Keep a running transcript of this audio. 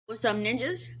What's up,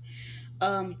 ninjas?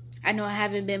 I know I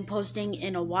haven't been posting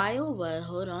in a while, but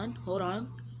hold on.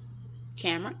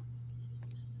 Camera,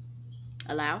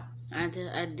 allow. I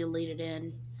deleted it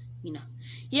and, you know.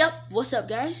 Yep, what's up,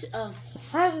 guys? I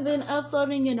haven't been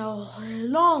uploading in a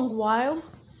long while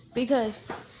because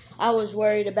I was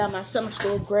worried about my summer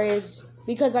school grades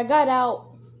because I got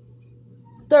out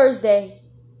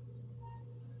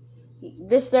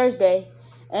this Thursday,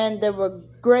 and the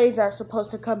grades are supposed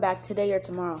to come back today or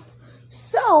tomorrow.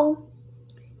 So,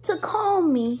 to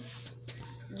calm me,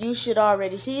 you should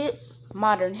already see it.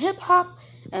 Modern hip hop,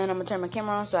 and I'm gonna turn my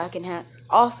camera on so I can have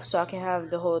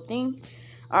the whole thing.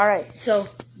 All right, so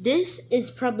this is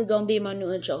probably gonna be my new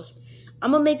intros.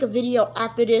 I'm gonna make a video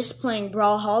after this playing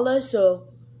Brawlhalla, so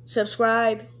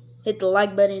subscribe, hit the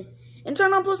like button, and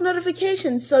turn on post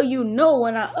notifications so you know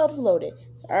when I upload it.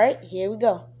 All right, here we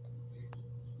go.